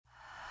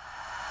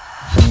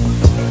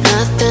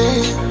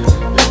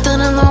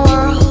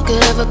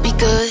never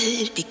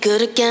be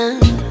good again.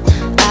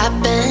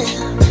 I've been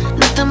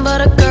nothing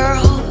but a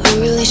girl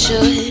who really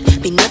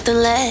should be nothing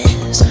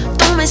less.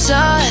 Don't mess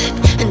up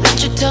and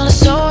don't you tell us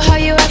so how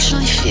you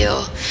actually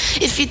feel.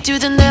 If you do,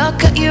 then they'll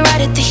cut you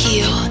right at the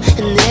heel,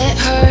 and it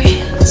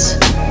hurts.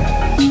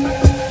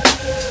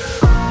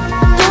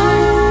 No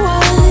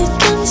one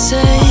can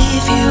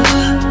save you.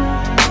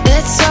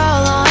 It's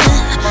all on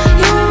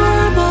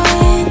your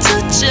mind to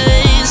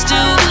change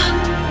too.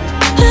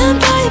 And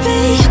baby,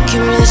 you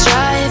can really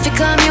try if you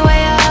climb your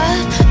way up.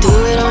 Do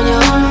it on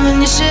your own and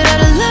you shit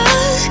out of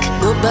luck.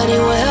 Nobody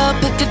will help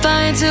if you're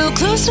flying too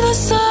close to the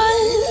sun,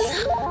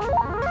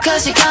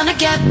 'cause you're gonna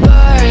get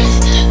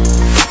burned.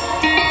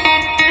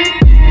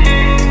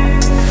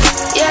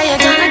 Yeah,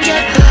 you're gonna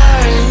get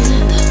burned.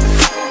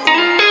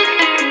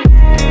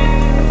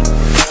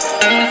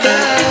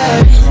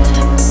 Burned.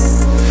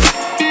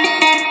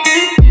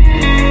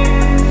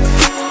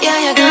 Yeah,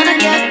 you're gonna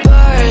get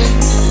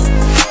burned.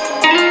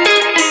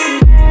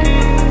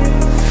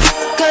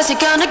 'Cause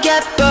you're gonna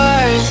get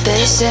burned.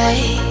 They say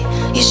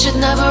you should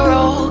never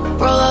roll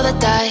all the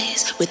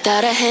dice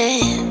without a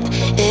hand.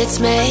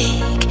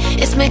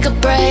 It's make or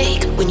break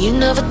when you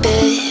never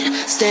did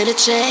stand a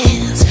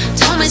chance.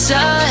 Tell me,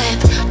 son,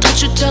 don't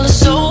you tell us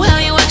so how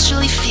you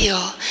actually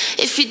feel.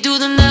 If you do,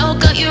 then they'll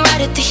cut you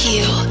right at the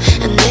heel,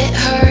 and it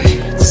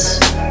hurts.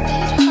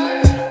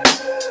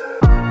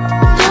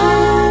 No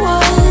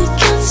one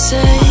can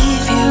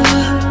save you.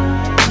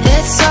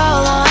 It's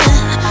all on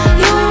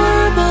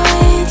your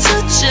mind to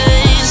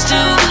change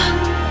too.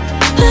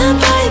 And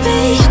baby,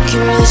 you can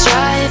really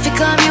try if you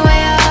climb your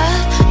way up.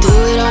 Do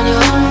it on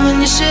your own when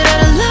you shit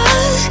out of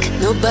luck.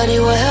 Nobody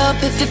will help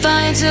if you're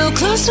flying too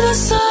close to the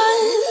sun,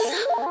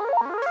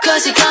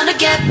 'cause you're gonna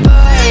get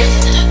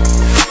burned.